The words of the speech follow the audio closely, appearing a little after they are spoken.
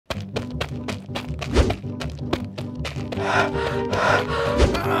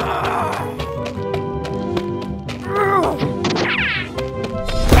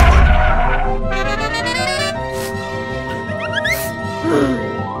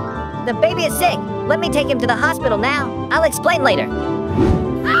The baby is sick. Let me take him to the hospital now. I'll explain later.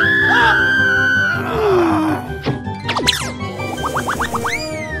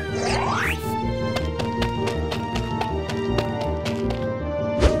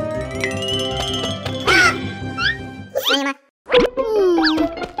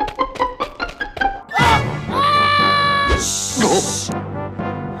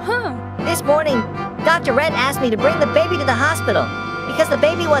 This morning, Dr. Red asked me to bring the baby to the hospital because the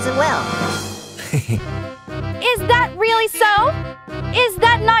baby wasn't well. Is that really so? Is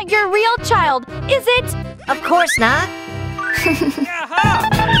that not your real child, is it? Of course not.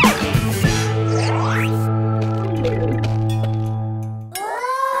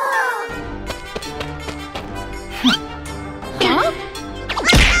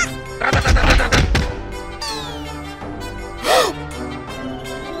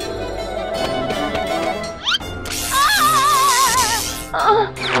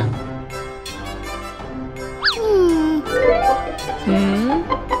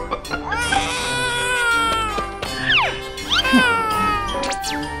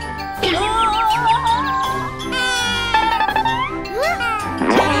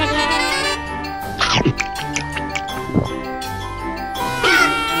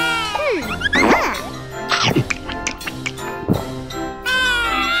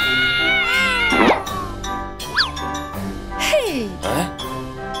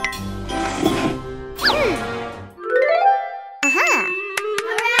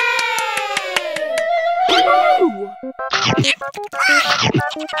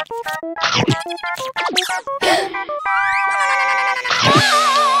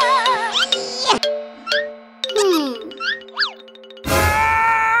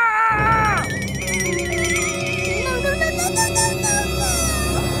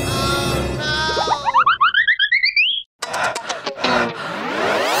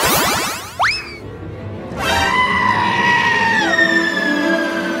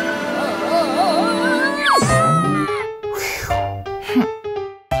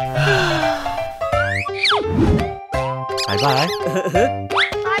 Bye-bye. Bye-bye.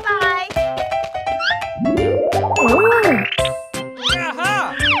 Bye-bye.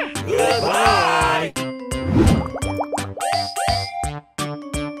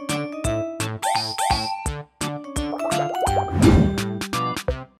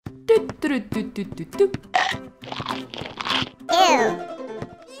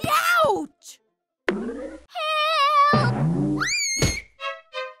 Ouch!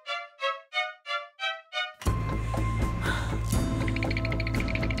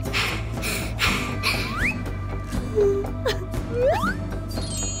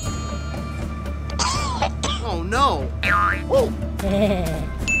 Oh no!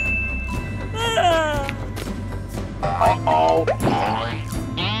 Uh-oh. Dun,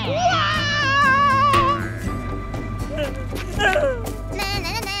 dun,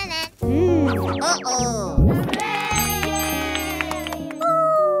 dun, dun.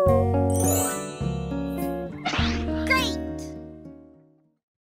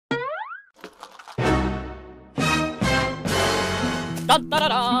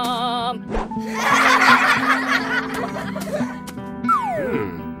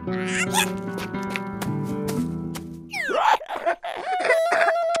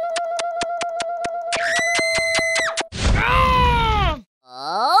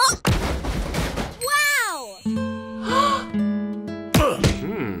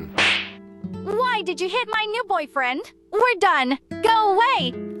 Why did you hit my new boyfriend? We're done. Go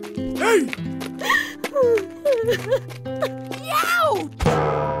away. Hey!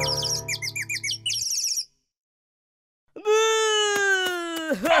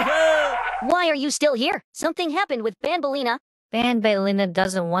 Why are you still here? Something happened with Banbalina. Banbalina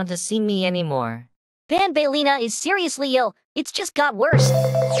doesn't want to see me anymore. Banbalina is seriously ill. It's just got worse.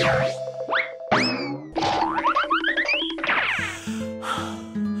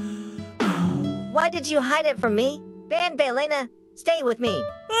 Why did you hide it from me? Banbalina, stay with me.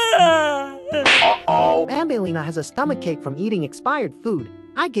 Uh-oh. Bambalina has a stomachache from eating expired food.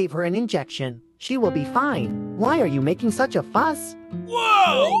 I gave her an injection. She will be fine. Why are you making such a fuss?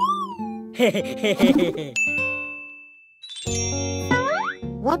 Whoa!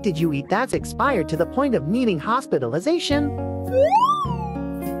 What did you eat that's expired to the point of needing hospitalization?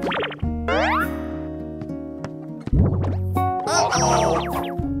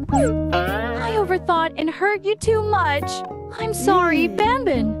 I overthought and hurt you too much. I'm sorry,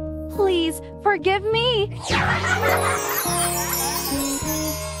 Banban. Please, forgive me.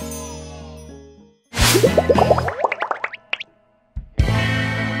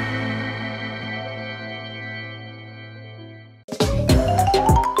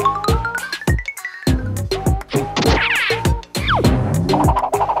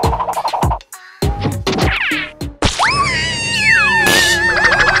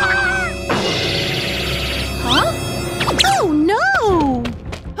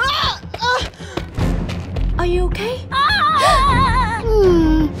 Are you okay?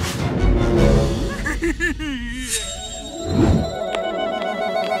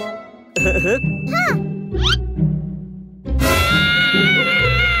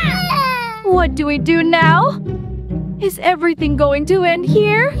 What do we do now? Is everything going to end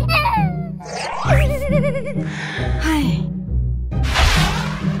here?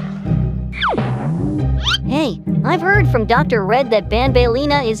 Hey, I've heard from Dr. Red that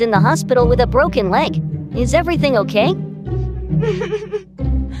Banbalina is in the hospital with a broken leg. Is everything okay?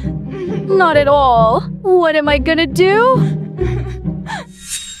 Not at all. What am I gonna do?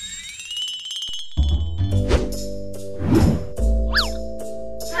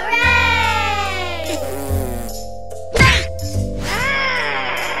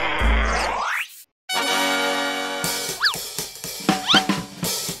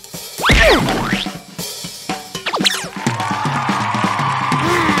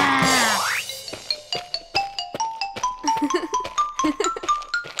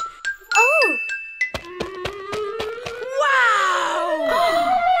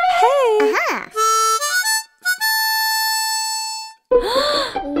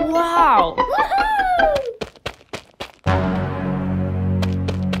 Wow!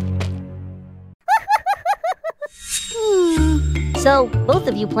 So, both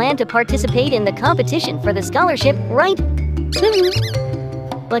of you plan to participate in the competition for the scholarship, right?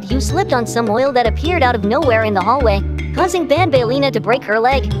 But you slipped on some oil that appeared out of nowhere in the hallway, causing Banbalina to break her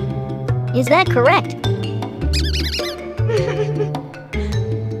leg. Is that correct?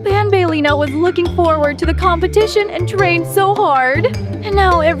 Banbalina was looking forward to the competition and trained so hard. And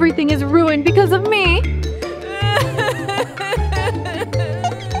now everything is ruined because of me.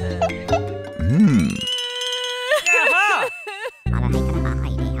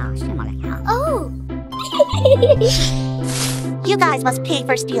 Oh! You guys must pay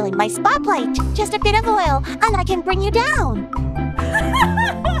for stealing my spotlight. Just a bit of oil, and I can bring you down.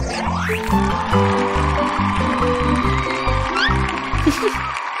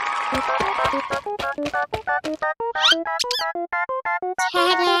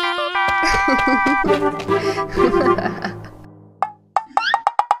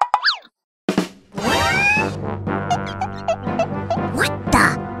 What the?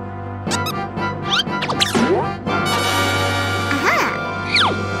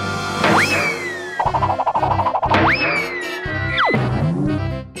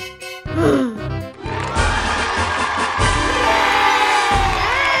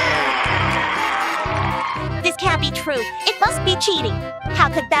 This can't be true. It must be cheating. How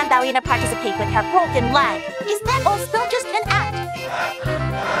could Banbalina participate with her broken leg? Is that all still just an act?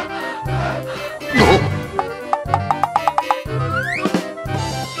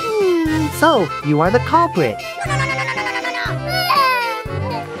 So, you are the culprit.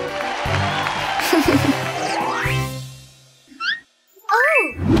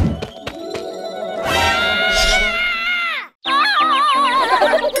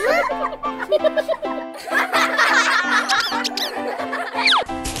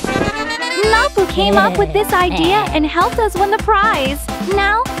 Napu came up with this idea and helped us win the prize.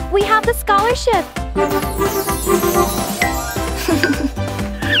 Now we have the scholarship.